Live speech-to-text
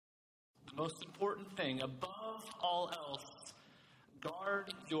most important thing, above all else,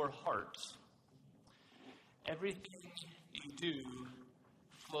 guard your heart. Everything you do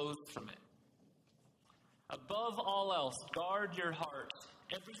flows from it. Above all else, guard your heart.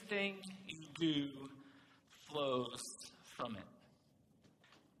 Everything you do flows from it.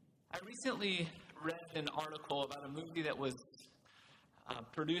 I recently read an article about a movie that was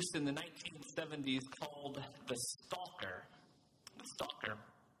produced in the 1970s called The Stalker. The Stalker.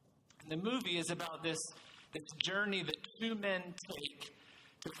 And the movie is about this journey that two men take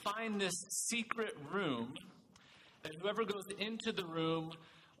to find this secret room, that whoever goes into the room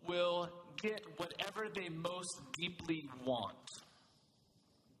will get whatever they most deeply want.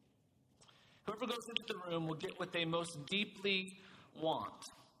 Whoever goes into the room will get what they most deeply want.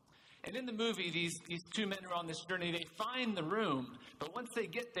 And in the movie, these two men are on this journey. They find the room, but once they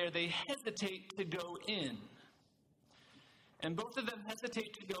get there, they hesitate to go in. And both of them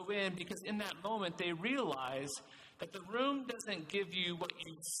hesitate to go in because in that moment, they realize that the room doesn't give you what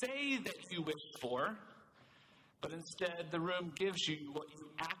you say that you wish for, but instead the room gives you what you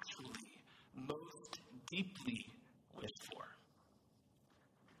actually most deeply wish for.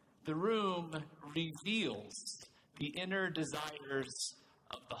 The room reveals the inner desires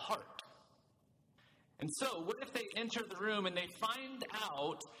of the heart. And so, what if they enter the room and they find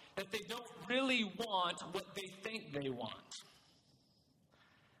out that they don't really want what they think they want?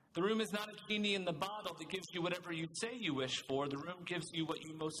 The room is not a genie in the bottle that gives you whatever you say you wish for. The room gives you what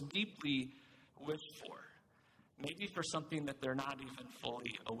you most deeply wish for. Maybe for something that they're not even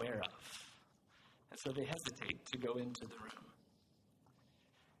fully aware of. And so they hesitate to go into the room.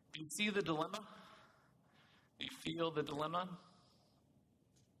 Do you see the dilemma? Do you feel the dilemma?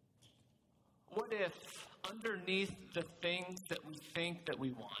 What if underneath the things that we think that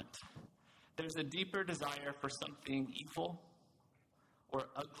we want, there's a deeper desire for something evil or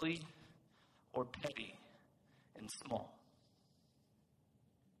ugly or petty and small?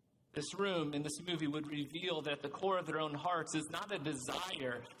 This room in this movie would reveal that at the core of their own hearts is not a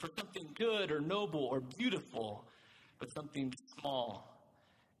desire for something good or noble or beautiful, but something small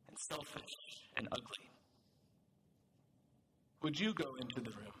and selfish and ugly. Would you go into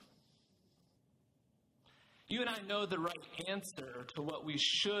the room? You and I know the right answer to what we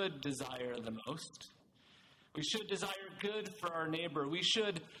should desire the most. We should desire good for our neighbor. We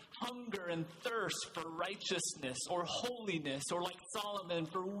should hunger and thirst for righteousness or holiness, or like Solomon,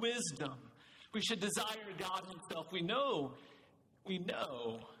 for wisdom. We should desire God himself. We know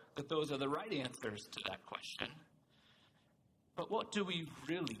that those are the right answers to that question. But what do we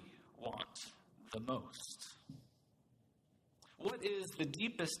really want the most? What is the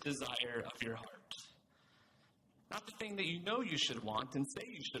deepest desire of your heart? Not the thing that you know you should want and say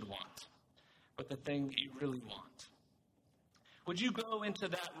you should want, but the thing that you really want. Would you go into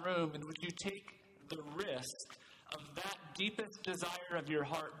that room and would you take the risk of that deepest desire of your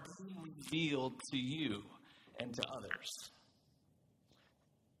heart being revealed to you and to others?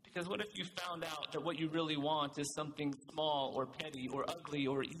 Because what if you found out that what you really want is something small or petty or ugly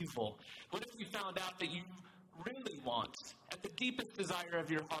or evil? What if you found out that you really want, at the deepest desire of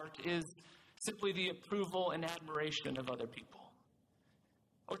your heart, is simply the approval and admiration of other people?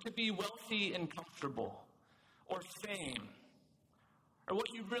 Or to be wealthy and comfortable, or fame? Or what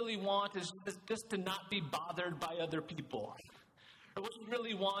you really want is just to not be bothered by other people? Or what you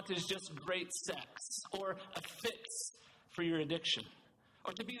really want is just great sex, or a fix for your addiction,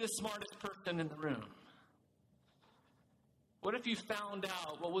 or to be the smartest person in the room? What if you found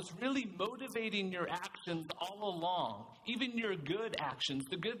out what was really motivating your actions all along, even your good actions,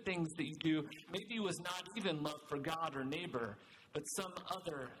 the good things that you do, maybe was not even love for God or neighbor, but some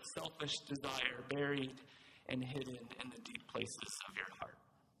other selfish desire buried and hidden in the deep places of your heart?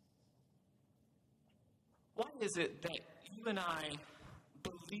 Why is it that you and I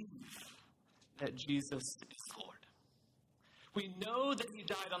believe that Jesus is Lord? We know that he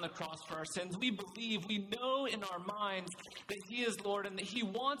died on the cross for our sins. We believe, we know in our minds that he is Lord and that he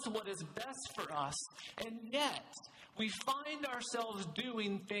wants what is best for us. And yet, we find ourselves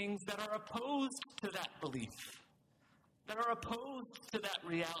doing things that are opposed to that belief, that are opposed to that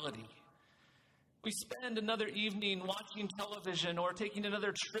reality. We spend another evening watching television or taking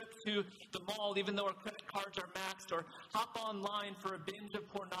another trip to the mall, even though our credit cards are maxed, or hop online for a binge of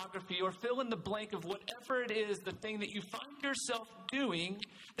pornography, or fill in the blank of whatever it is, the thing that you find yourself doing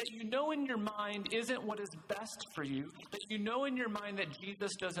that you know in your mind isn't what is best for you, that you know in your mind that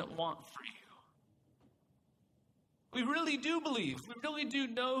Jesus doesn't want for you. We really do believe. We really do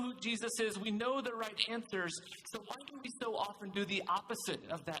know who Jesus is. We know the right answers. So why do we so often do the opposite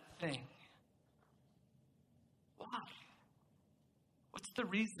of that thing? Why? What's the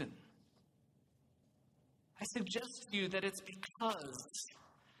reason? I suggest to you that it's because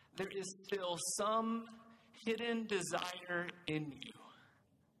there is still some hidden desire in you,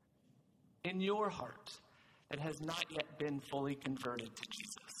 in your heart, that has not yet been fully converted to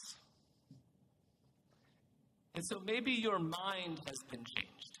Jesus. And so maybe your mind has been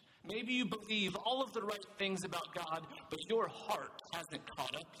changed. Maybe you believe all of the right things about God, but your heart hasn't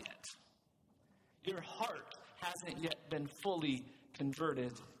caught up yet. Your heart hasn't yet been fully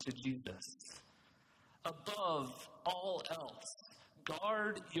converted to Jesus. Above all else,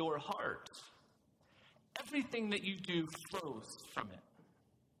 guard your heart. Everything that you do flows from it.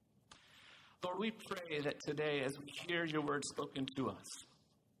 Lord, we pray that today, as we hear your word spoken to us,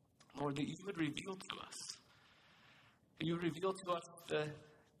 Lord, that you would reveal to us. That you would reveal to us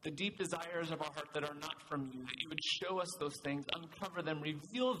the deep desires of our heart that are not from you. That you would show us those things, uncover them,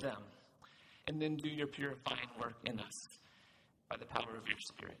 reveal them, and then do your purifying work in us by the power of your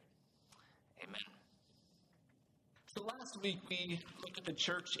Spirit. Amen. So last week we looked at the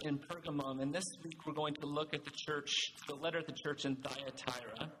church in Pergamum, and this week we're going to look at the letter of the church in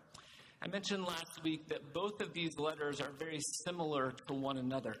Thyatira. I mentioned last week that both of these letters are very similar to one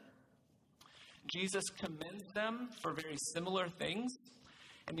another. Jesus commends them for very similar things,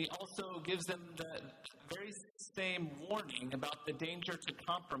 and he also gives them the very same warning about the danger to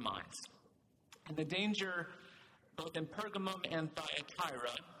compromise. And the danger, both in Pergamum and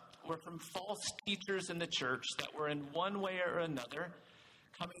Thyatira, were from false teachers in the church that were in one way or another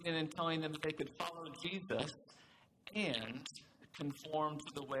coming in and telling them that they could follow Jesus and conform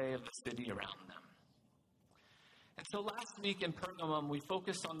to the way of the city around them. And so last week in Pergamum, we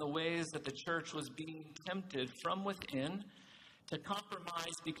focused on the ways that the church was being tempted from within to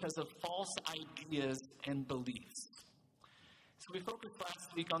compromise because of false ideas and beliefs. So we focused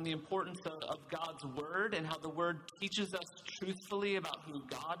last week on the importance of God's Word and how the Word teaches us truthfully about who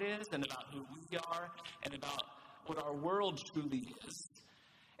God is and about who we are and about what our world truly is.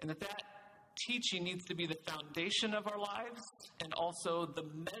 And that teaching needs to be the foundation of our lives and also the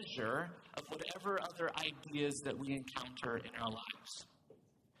measure of whatever other ideas that we encounter in our lives.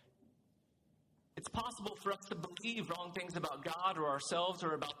 It's possible for us to believe wrong things about God or ourselves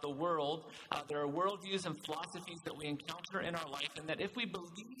or about the world. There are worldviews and philosophies that we encounter in our life, and that if we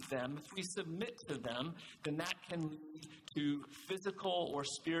believe them, if we submit to them, then that can lead to physical or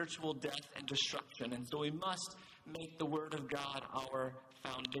spiritual death and destruction. And so we must make the Word of God our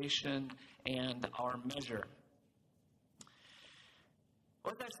foundation and our measure.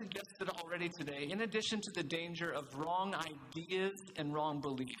 Or as I suggested already today, in addition to the danger of wrong ideas and wrong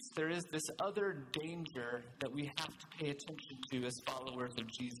beliefs, there is this other danger that we have to pay attention to as followers of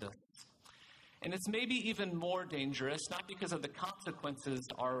Jesus. And it's maybe even more dangerous, not because of the consequences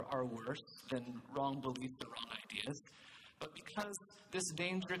are worse than wrong beliefs or wrong ideas, but because this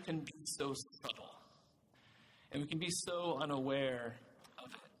danger can be so subtle. And we can be so unaware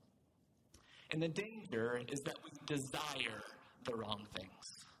of it. And the danger is that we desire the wrong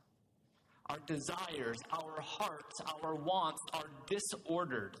things. Our desires, our hearts, our wants are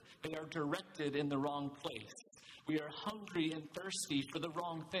disordered. They are directed in the wrong place. We are hungry and thirsty for the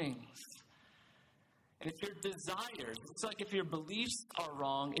wrong things. And if your desires, it's like if your beliefs are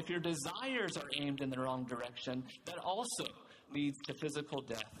wrong, if your desires are aimed in the wrong direction, that also leads to physical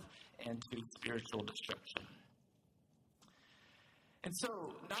death and to spiritual destruction. And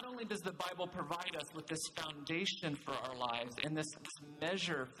so, not only does the Bible provide us with this foundation for our lives and this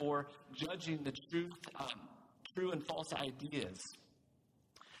measure for judging the true and false ideas,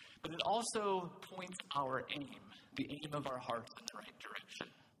 but it also points our aim, the aim of our hearts in the right direction.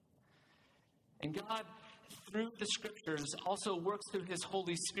 And God, through the Scriptures, also works through His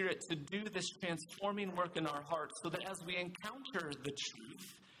Holy Spirit to do this transforming work in our hearts so that as we encounter the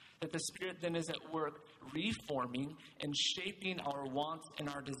truth, that the Spirit then is at work reforming and shaping our wants and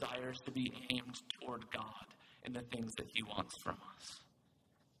our desires to be aimed toward God and the things that He wants from us.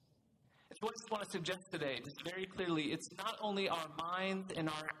 And so I just want to suggest today, just very clearly, it's not only our minds and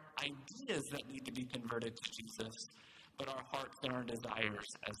our ideas that need to be converted to Jesus, but our hearts and our desires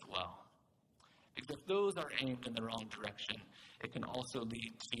as well. Because if those are aimed in the wrong direction, it can also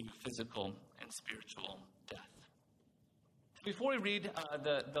lead to physical and spiritual death. Before we read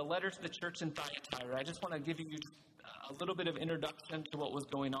the letter to the church in Thyatira, I just want to give you a little bit of introduction to what was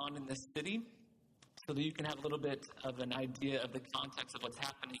going on in this city so that you can have a little bit of an idea of the context of what's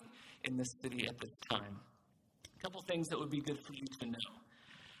happening in this city at this time. A couple things that would be good for you to know.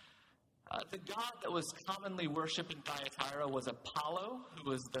 The god that was commonly worshipped in Thyatira was Apollo,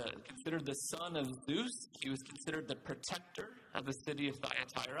 who was considered the son of Zeus. He was considered the protector of the city of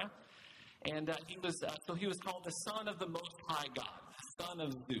Thyatira. And he was called the son of the Most High God, son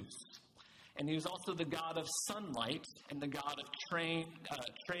of Zeus. And he was also the god of sunlight and the god of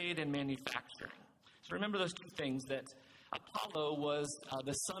trade and manufacturing. So remember those two things, that Apollo was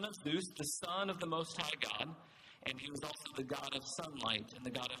the son of Zeus, the son of the Most High God, and he was also the god of sunlight and the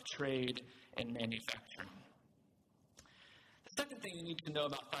god of trade and manufacturing. The second thing you need to know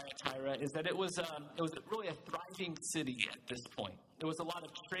about Thyatira is that it was really a thriving city at this point. There was a lot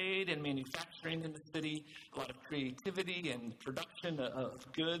of trade and manufacturing in the city, a lot of creativity and production of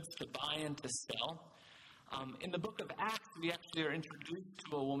goods to buy and to sell. In the book of Acts, we actually are introduced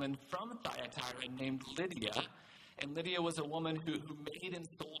to a woman from Thyatira named Lydia. And Lydia was a woman who made and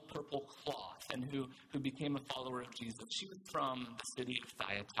sold purple cloth and who became a follower of Jesus. She was from the city of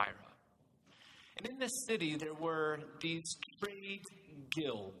Thyatira. And in this city, there were these trade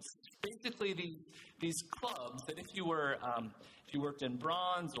guilds, basically these clubs that if you worked in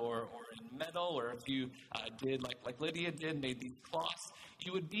bronze or in metal, or if you did like Lydia did, made these cloths,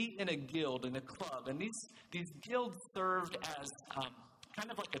 you would be in a guild, in a club. And these guilds served as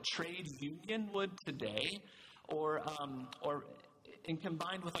kind of like a trade union would today, or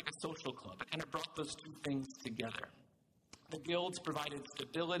combined with like a social club. It kind of brought those two things together. The guilds provided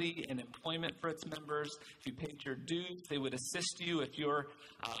stability and employment for its members. If you paid your dues, they would assist you. If your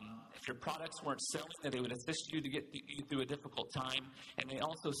products weren't selling, they would assist you to get you through a difficult time. And they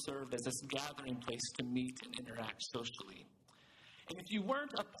also served as this gathering place to meet and interact socially. And if you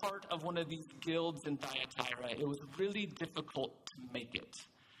weren't a part of one of these guilds in Thyatira, it was really difficult to make it.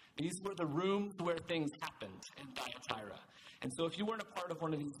 These were the rooms where things happened in Thyatira. And so if you weren't a part of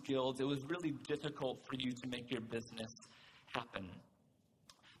one of these guilds, it was really difficult for you to make your business happen.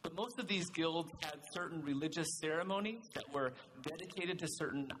 But most of these guilds had certain religious ceremonies that were dedicated to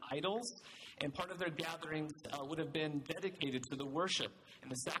certain idols, and part of their gatherings would have been dedicated to the worship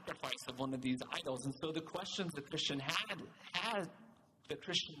and the sacrifice of one of these idols. And so the questions the Christians had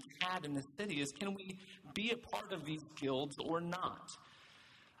in the city is, can we be a part of these guilds or not?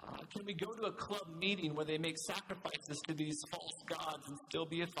 Can we go to a club meeting where they make sacrifices to these false gods and still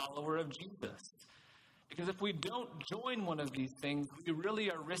be a follower of Jesus? Because if we don't join one of these things, we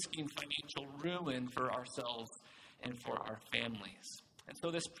really are risking financial ruin for ourselves and for our families. And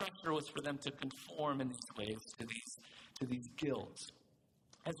so this pressure was for them to conform in these ways to these guilds.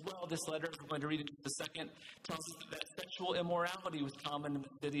 As well, this letter, I'm going to read it in a second, tells us that sexual immorality was common in the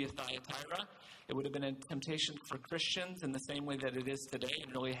city of Thyatira. It would have been a temptation for Christians in the same way that it is today,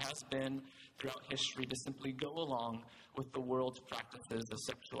 and really has been throughout history, to simply go along with the world's practices of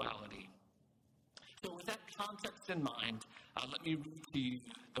sexuality. So with that context in mind, let me read to you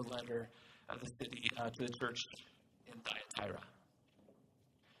the letter of the city to the church in Thyatira.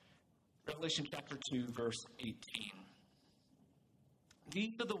 Revelation chapter 2, verse 18.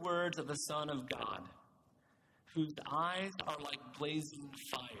 These are the words of the Son of God, whose eyes are like blazing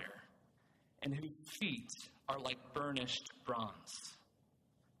fire, and whose feet are like burnished bronze.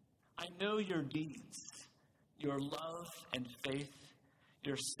 I know your deeds, your love and faith,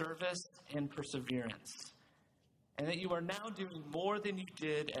 your service and perseverance, and that you are now doing more than you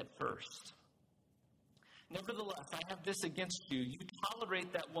did at first. Nevertheless, I have this against you. You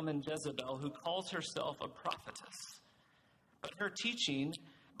tolerate that woman Jezebel, who calls herself a prophetess. But by her teaching,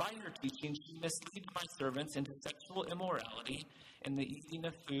 she misleads my servants into sexual immorality and the eating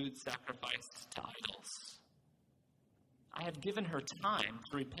of food sacrificed to idols. I have given her time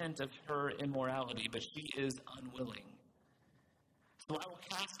to repent of her immorality, but she is unwilling. So I will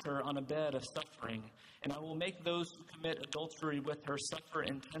cast her on a bed of suffering, and I will make those who commit adultery with her suffer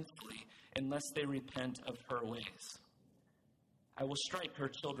intensely unless they repent of her ways. I will strike her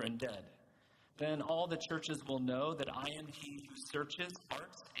children dead. Then all the churches will know that I am he who searches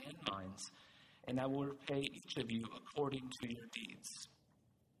hearts and minds, and I will repay each of you according to your deeds.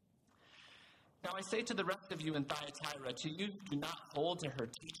 Now I say to the rest of you in Thyatira, to you who do not hold to her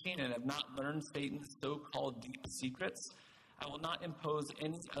teaching and have not learned Satan's so-called deep secrets, I will not impose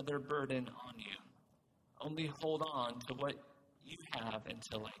any other burden on you. Only hold on to what you have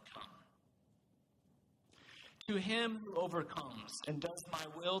until I come. To him who overcomes and does my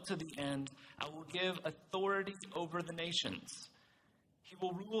will to the end, I will give authority over the nations. He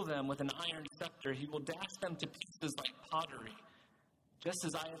will rule them with an iron scepter. He will dash them to pieces like pottery, just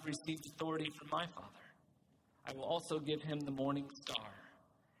as I have received authority from my Father. I will also give him the morning star.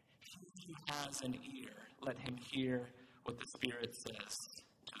 He who has an ear, let him hear what the Spirit says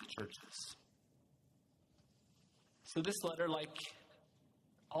to the churches. So this letter, like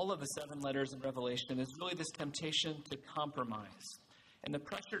all of the 7 letters in Revelation, is really this temptation to compromise. And the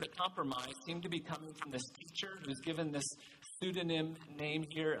pressure to compromise seemed to be coming from this teacher who's given this pseudonym name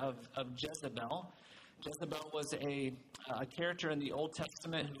here of Jezebel, Jezebel was a character in the Old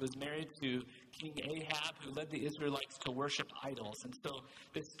Testament who was married to King Ahab, who led the Israelites to worship idols. And so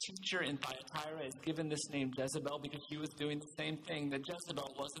this teacher in Thyatira is given this name Jezebel because she was doing the same thing that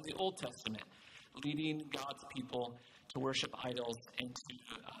Jezebel was in the Old Testament, leading God's people to worship idols and to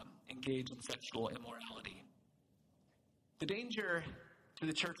engage in sexual immorality. The danger to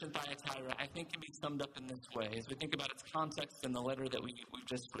the church in Thyatira, I think, can be summed up in this way as we think about its context in the letter that we've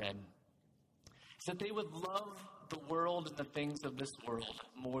just read. It's that they would love the world and the things of this world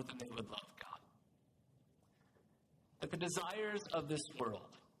more than they would love God. That the desires of this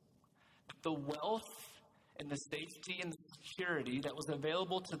world, the wealth and the safety and the security that was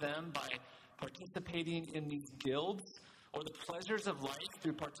available to them by participating in these guilds, or the pleasures of life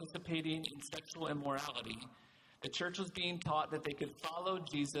through participating in sexual immorality, the church was being taught that they could follow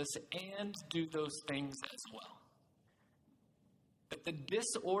Jesus and do those things as well. That the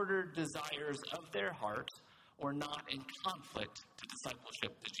disordered desires of their heart were not in conflict to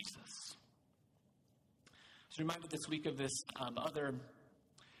discipleship to Jesus. I was reminded this week of this other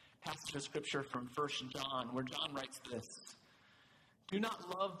passage of Scripture from 1 John, where John writes this: "Do not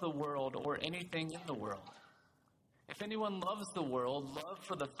love the world or anything in the world. If anyone loves the world, love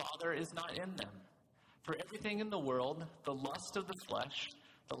for the Father is not in them. For everything in the world, the lust of the flesh,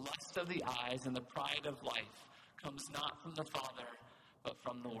 the lust of the eyes, and the pride of life, comes not from the Father, but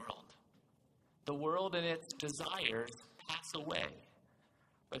from the world. The world and its desires pass away,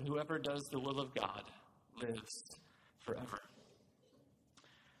 but whoever does the will of God lives forever."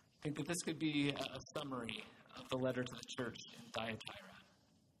 I think that this could be a summary of the letter to the church in Thyatira.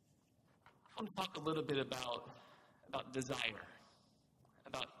 I want to talk a little bit about desire,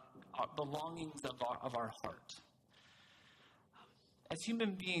 about the longings of our heart. As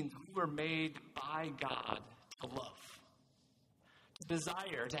human beings, we were made by God to love, to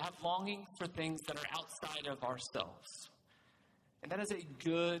desire, to have longing for things that are outside of ourselves. And that is a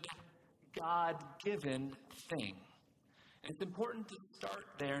good, God-given thing. And it's important to start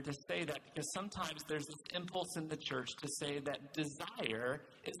there to say that, because sometimes there's this impulse in the church to say that desire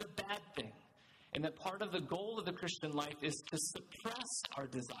is a bad thing, and that part of the goal of the Christian life is to suppress our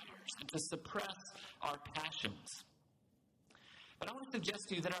desires and to suppress our passions. But I want to suggest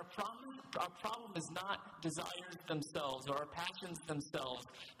to you that our problem is not desires themselves or our passions themselves,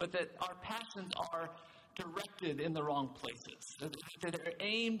 but that our passions are directed in the wrong places, that they're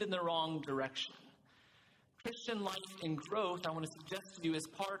aimed in the wrong direction. Christian life and growth, I want to suggest to you, is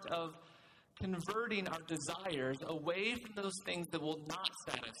part of converting our desires away from those things that will not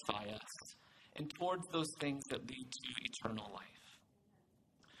satisfy us and towards those things that lead to eternal life.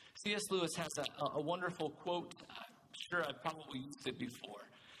 C.S. Lewis has a wonderful quote. I'm sure I've probably used it before.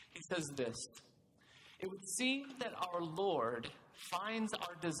 He says this: "It would seem that our Lord finds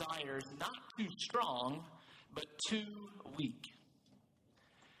our desires not too strong, but too weak.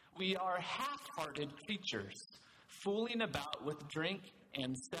 We are half-hearted creatures, fooling about with drink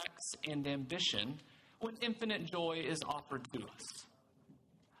and sex and ambition when infinite joy is offered to us.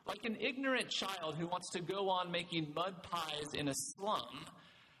 Like an ignorant child who wants to go on making mud pies in a slum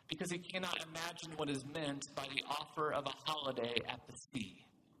because he cannot imagine what is meant by the offer of a holiday at the sea.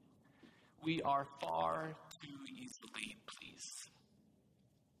 We are far too easily pleased."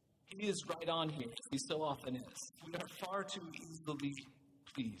 He is right on here, as he so often is. We are far too easily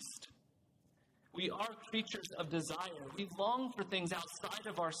pleased. We are creatures of desire. We long for things outside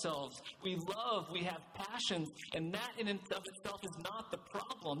of ourselves. We love, we have passions, and that in and of itself is not the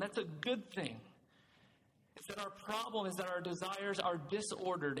problem. That's a good thing. It's that our problem is that our desires are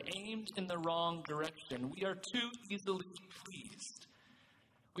disordered, aimed in the wrong direction. We are too easily pleased.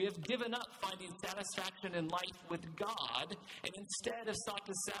 We have given up finding satisfaction in life with God, and instead have sought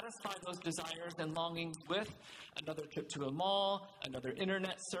to satisfy those desires and longings with another trip to a mall, another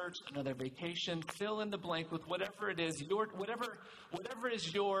internet search, another vacation. Fill in the blank with whatever it is, whatever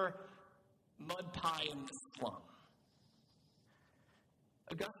is your mud pie in the slum.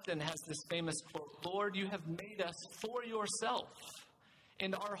 Augustine has this famous quote: "Lord, you have made us for yourself,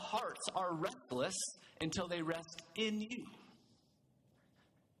 and our hearts are restless until they rest in you."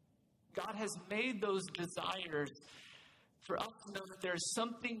 God has made those desires for us to know that there's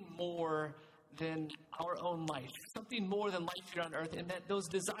something more than our own life, something more than life here on earth, and that those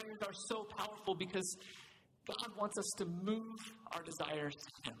desires are so powerful because God wants us to move our desires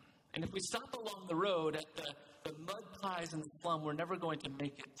to Him. And if we stop along the road at the mud pies and the slum, we're never going to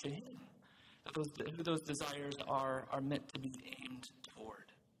make it to Him, who those desires are meant to be aimed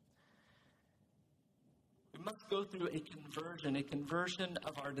toward. We must go through a conversion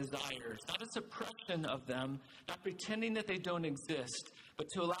of our desires, not a suppression of them, not pretending that they don't exist, but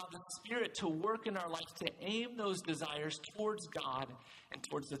to allow the Spirit to work in our life to aim those desires towards God and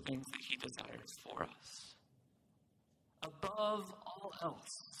towards the things that He desires for us. Above all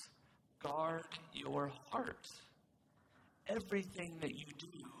else, guard your heart. Everything that you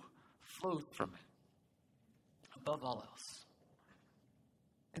do flows from it. Above all else.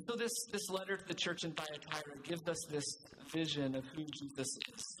 And so this letter to the church in Thyatira gives us this vision of who Jesus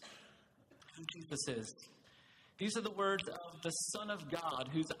is. Who Jesus is. These are the words of the Son of God,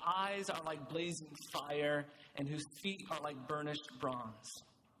 whose eyes are like blazing fire and whose feet are like burnished bronze.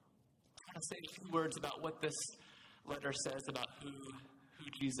 I want to say a few words about what this letter says about who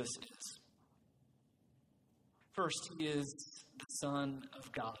Jesus is. First, He is the Son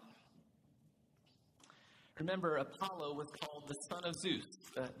of God. Remember, Apollo was called the son of Zeus,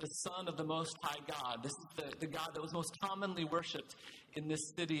 the son of the Most High God. This is the God that was most commonly worshipped in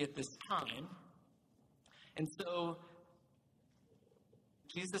this city at this time. And so,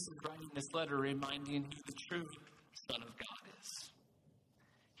 Jesus is writing this letter reminding who the true Son of God is.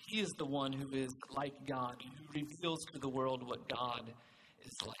 He is the one who is like God, who reveals to the world what God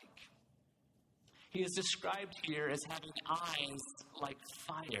is like. He is described here as having eyes like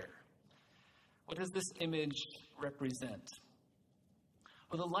fire. What does this image represent?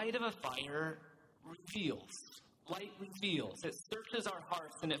 Well, the light of a fire reveals. Light reveals. It searches our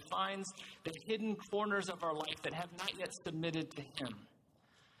hearts and it finds the hidden corners of our life that have not yet submitted to Him.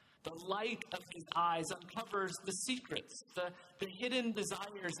 The light of His eyes uncovers the secrets, the hidden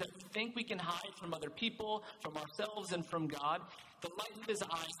desires that we think we can hide from other people, from ourselves, and from God. The light of His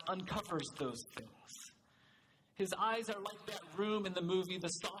eyes uncovers those things. His eyes are like that room in the movie The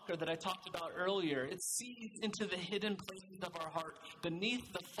Stalker that I talked about earlier. It sees into the hidden places of our heart, beneath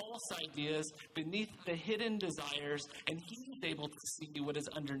the false ideas, beneath the hidden desires, and He is able to see what is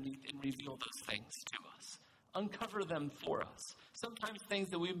underneath and reveal those things to us. Uncover them for us. Sometimes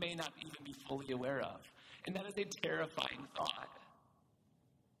things that we may not even be fully aware of. And that is a terrifying thought.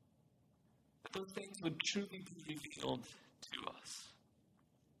 That those things would truly be revealed to us.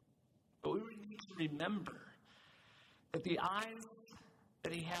 But we need to remember that the eyes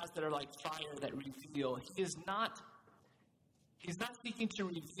that He has that are like fire that reveal, He's not seeking to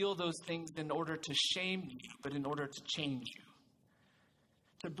reveal those things in order to shame you, but in order to change you.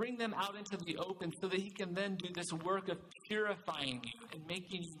 To bring them out into the open so that He can then do this work of purifying you and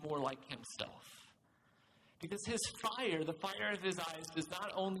making you more like Himself. Because His fire, the fire of His eyes, does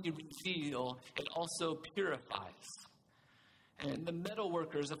not only reveal, it also purifies. And the metal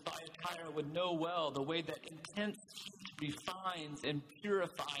workers of Thyatira would know well the way that intense heat refines and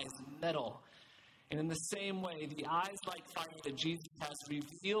purifies metal. And in the same way, the eyes like fire that Jesus has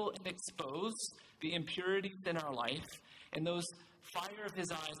reveal and expose the impurities in our life, and those fire of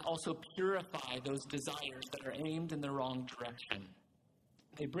His eyes also purify those desires that are aimed in the wrong direction.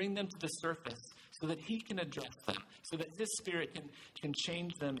 They bring them to the surface so that He can address them, so that His Spirit can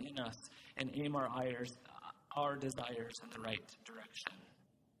change them in us and aim our desires in the right direction.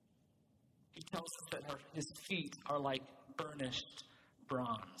 He tells us that His feet are like burnished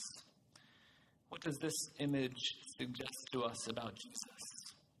bronze. What does this image suggest to us about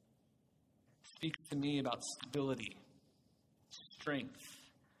Jesus? It speaks to me about stability, strength,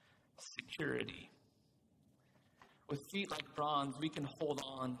 security. With feet like bronze, we can hold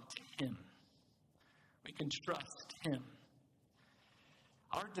on to Him. We can trust Him.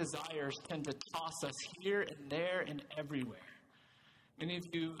 Our desires tend to toss us here and there and everywhere. Many of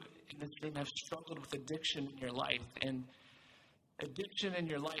you in this room have struggled with addiction in your life, and addiction in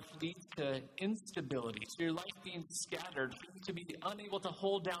your life leads to instability, to your life being scattered, to be unable to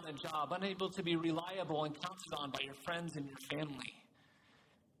hold down a job, unable to be reliable and counted on by your friends and your family.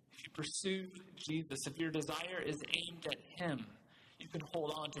 If you pursue Jesus, if your desire is aimed at Him, you can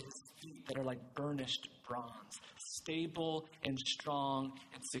hold on to His feet that are like burnished bronze, stable and strong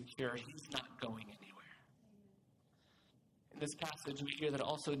and secure. He's not going anywhere. In this passage, we hear that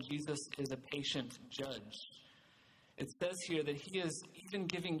also Jesus is a patient judge. It says here that He is even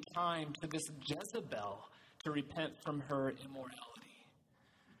giving time to this Jezebel to repent from her immorality.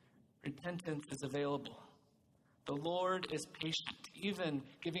 Repentance is available. The Lord is patient, even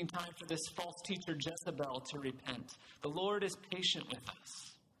giving time for this false teacher Jezebel to repent. The Lord is patient with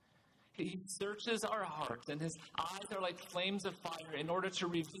us. He searches our hearts, and His eyes are like flames of fire in order to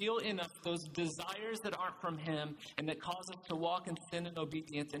reveal in us those desires that aren't from Him and that cause us to walk in sin and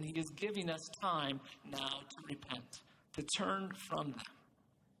obedience. And He is giving us time now to repent, to turn from them.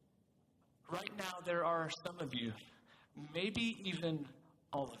 Right now, there are some of you, maybe even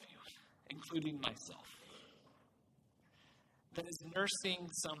all of you, including myself, that is nursing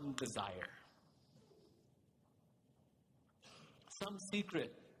some desire. Some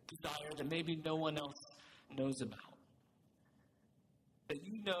secret desire that maybe no one else knows about. That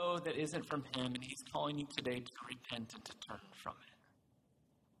you know that isn't from him, and he's calling you today to repent and to turn from it.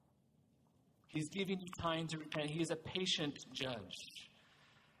 He's giving you time to repent. He is a patient judge.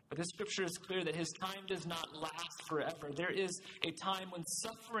 But this scripture is clear that his time does not last forever. There is a time when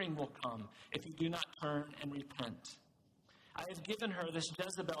suffering will come if you do not turn and repent. I have given her, this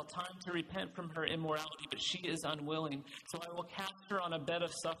Jezebel, time to repent from her immorality, but she is unwilling. So I will cast her on a bed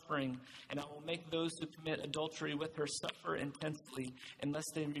of suffering, and I will make those who commit adultery with her suffer intensely unless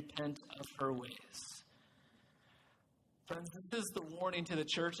they repent of her ways. Friends, this is the warning to the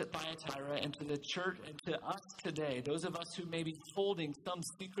church at Thyatira and to the church and to us today, those of us who may be holding some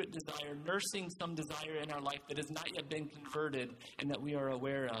secret desire, nursing some desire in our life that has not yet been converted and that we are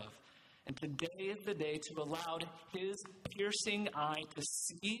aware of. And today is the day to allow his piercing eye to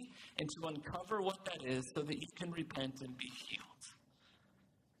see and to uncover what that is so that you can repent and be healed.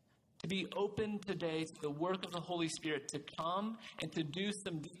 To be open today to the work of the Holy Spirit to come and to do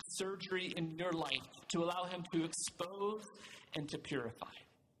some deep surgery in your life, to allow him to expose and to purify.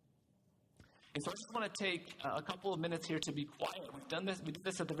 And so I just want to take a couple of minutes here to be quiet. We did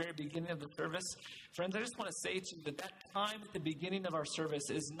this at the very beginning of the service. Friends, I just want to say to you that time at the beginning of our service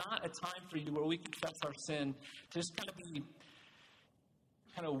is not a time for you where we confess our sin, to just kind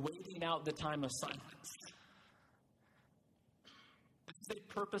of waiting out the time of silence. This is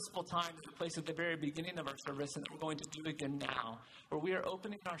a purposeful time that we place at the very beginning of our service and that we're going to do again now, where we are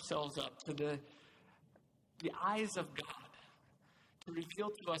opening ourselves up to the eyes of God, to reveal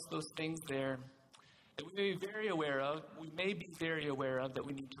to us those things there that we may be very aware of, that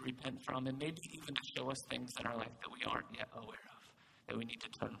we need to repent from, and maybe even to show us things in our life that we aren't yet aware of, that we need to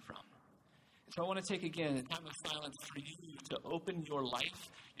turn from. And so I want to take again a time of silence for you to open your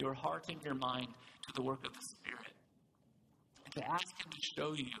life, your heart, and your mind to the work of the Spirit, and to ask him to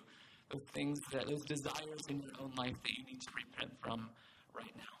show you those things, those desires in your own life that you need to repent from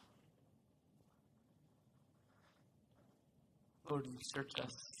right now. Lord, you search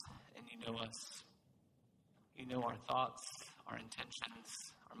us and you know us. You know our thoughts, our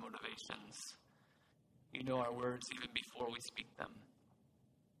intentions, our motivations. You know our words even before we speak them.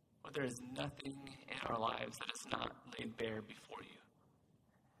 Lord, there is nothing in our lives that is not laid bare before you.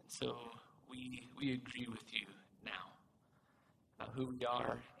 And so we agree with you now about who we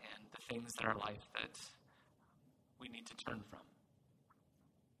are and the things in our life that we need to turn from.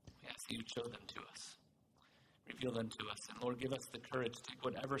 We ask that you show them to us. Reveal them to us. And Lord, give us the courage to take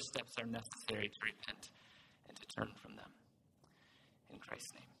whatever steps are necessary to repent and to turn from them. In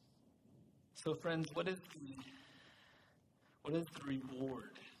Christ's name. So friends, what is the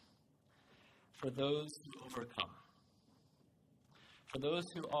reward for those who overcome? For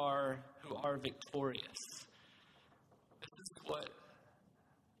those who are victorious? This is what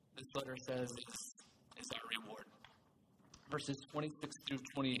this letter says is our reward. Verses 26 through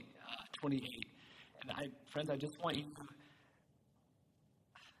 28. And friends, I just want you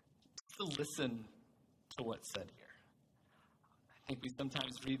to listen to what's said here. I think we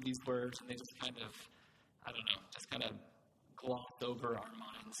sometimes read these words and they just kind of gloss over our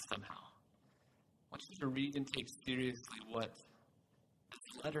minds somehow. I want you to read and take seriously what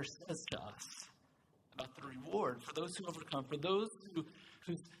this letter says to us about the reward for those who overcome, for those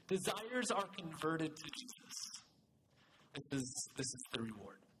whose desires are converted to Jesus. This is the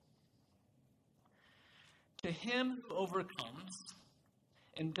reward. To him who overcomes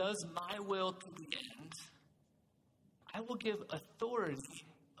and does my will to the end, I will give authority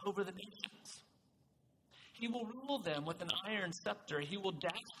over the nations. He will rule them with an iron scepter. He will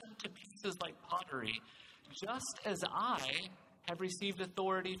dash them to pieces like pottery, just as I have received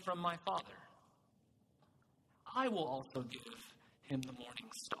authority from my Father. I will also give him the morning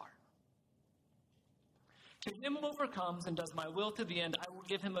star. To him who overcomes and does my will to the end, I will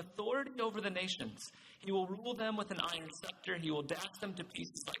give him authority over the nations. He will rule them with an iron scepter. He will dash them to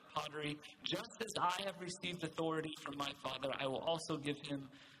pieces like pottery. Just as I have received authority from my Father, I will also give him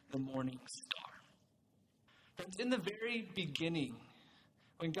the morning star. Friends, in the very beginning,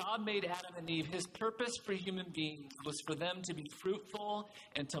 when God made Adam and Eve, his purpose for human beings was for them to be fruitful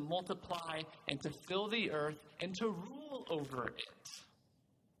and to multiply and to fill the earth and to rule over it.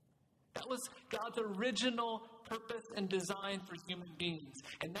 That was God's original purpose and design for human beings.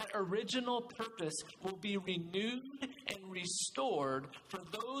 And that original purpose will be renewed and restored for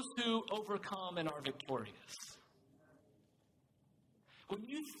those who overcome and are victorious. When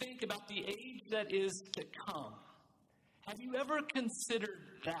you think about the age that is to come, have you ever considered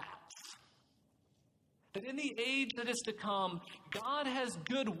that? That in the age that is to come, God has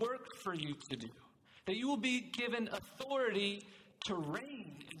good work for you to do. That you will be given authority to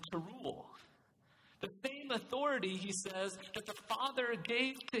reign and to rule. The same authority, he says, that the Father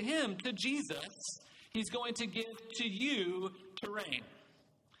gave to him, to Jesus, he's going to give to you to reign.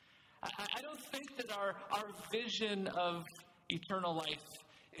 I don't think that our vision of eternal life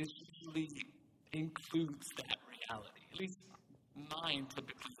usually includes that reality. At least mine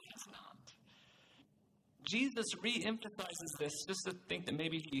typically does not. Jesus re-emphasizes this just to think that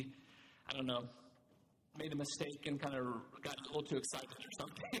maybe he, made a mistake and kind of got a little too excited or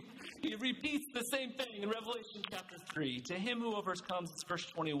something. He repeats the same thing in Revelation chapter 3. To him who overcomes, it's verse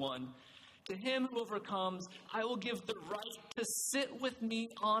 21. To him who overcomes, I will give the right to sit with me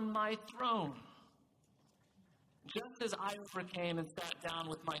on my throne, just as I overcame and sat down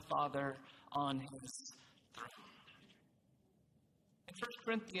with my Father on his throne. In 1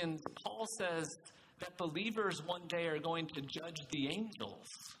 Corinthians, Paul says that believers one day are going to judge the angels.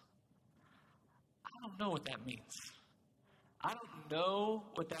 I don't know what that means. I don't know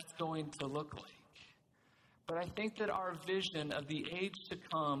what that's going to look like. But I think that our vision of the age to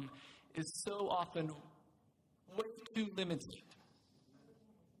come is so often way too limited.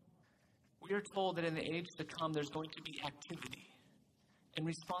 We are told that in the age to come, there's going to be activity and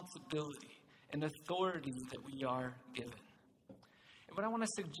responsibility and authority that we are given. And what I want to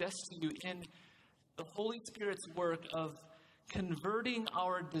suggest to you in the Holy Spirit's work of converting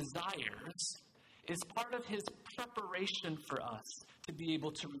our desires is part of his preparation for us to be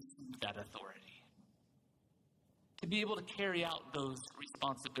able to receive that authority, to be able to carry out those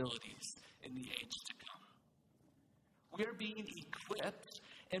responsibilities in the age to come. We are being equipped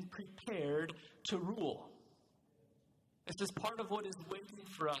and prepared to rule. This is part of what is waiting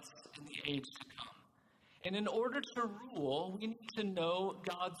for us in the age to come. And in order to rule, we need to know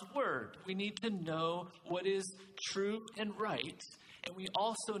God's word. We need to know what is true and right. And we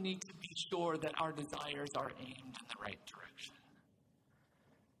also need to be sure that our desires are aimed in the right direction.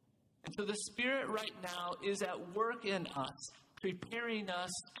 And so the Spirit right now is at work in us, preparing us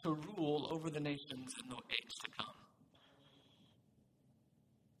to rule over the nations in the age to come.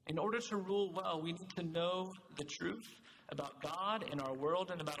 In order to rule well, we need to know the truth about God and our world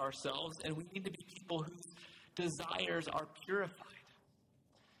and about ourselves, and we need to be people whose desires are purified.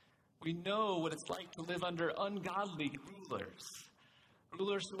 We know what it's like to live under ungodly rulers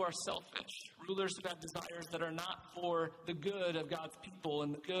who are selfish, rulers who have desires that are not for the good of God's people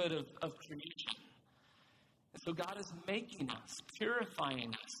and the good of creation. And so God is making us,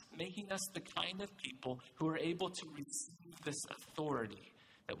 purifying us, making us the kind of people who are able to receive this authority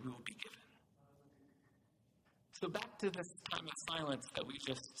that we will be given. So back to this time of silence that we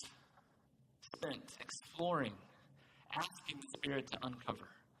just spent exploring, asking the Spirit to uncover.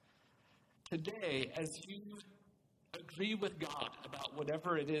 Today, as you agree with God about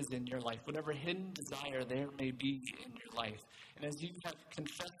whatever it is in your life, whatever hidden desire there may be in your life, and as you have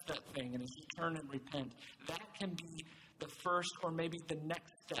confessed that thing, and as you turn and repent, that can be the first or maybe the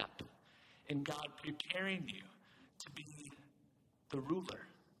next step in God preparing you to be the ruler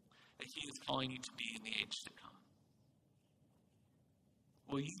that he is calling you to be in the age to come.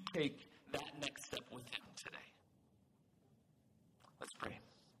 Will you take that next step with him today? Let's pray.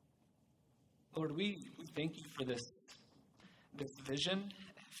 Lord, we thank you for this vision.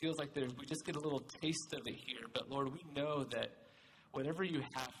 It feels like we just get a little taste of it here. But Lord, we know that whatever you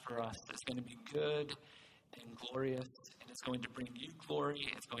have for us is going to be good and glorious, and it's going to bring you glory,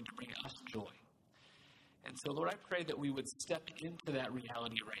 and it's going to bring us joy. And so, Lord, I pray that we would step into that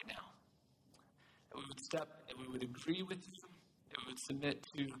reality right now. That we would agree with you, that we would submit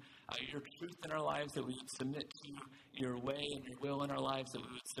to your truth in our lives, that we would submit to your way and your will in our lives, that we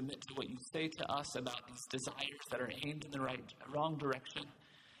would submit to what you say to us about these desires that are aimed in the wrong direction.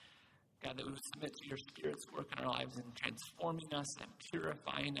 God, that we would submit to your Spirit's work in our lives in transforming us and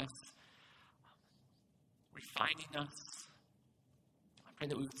purifying us, refining us. I pray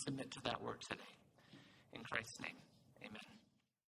that we would submit to that work today. In Christ's name, amen.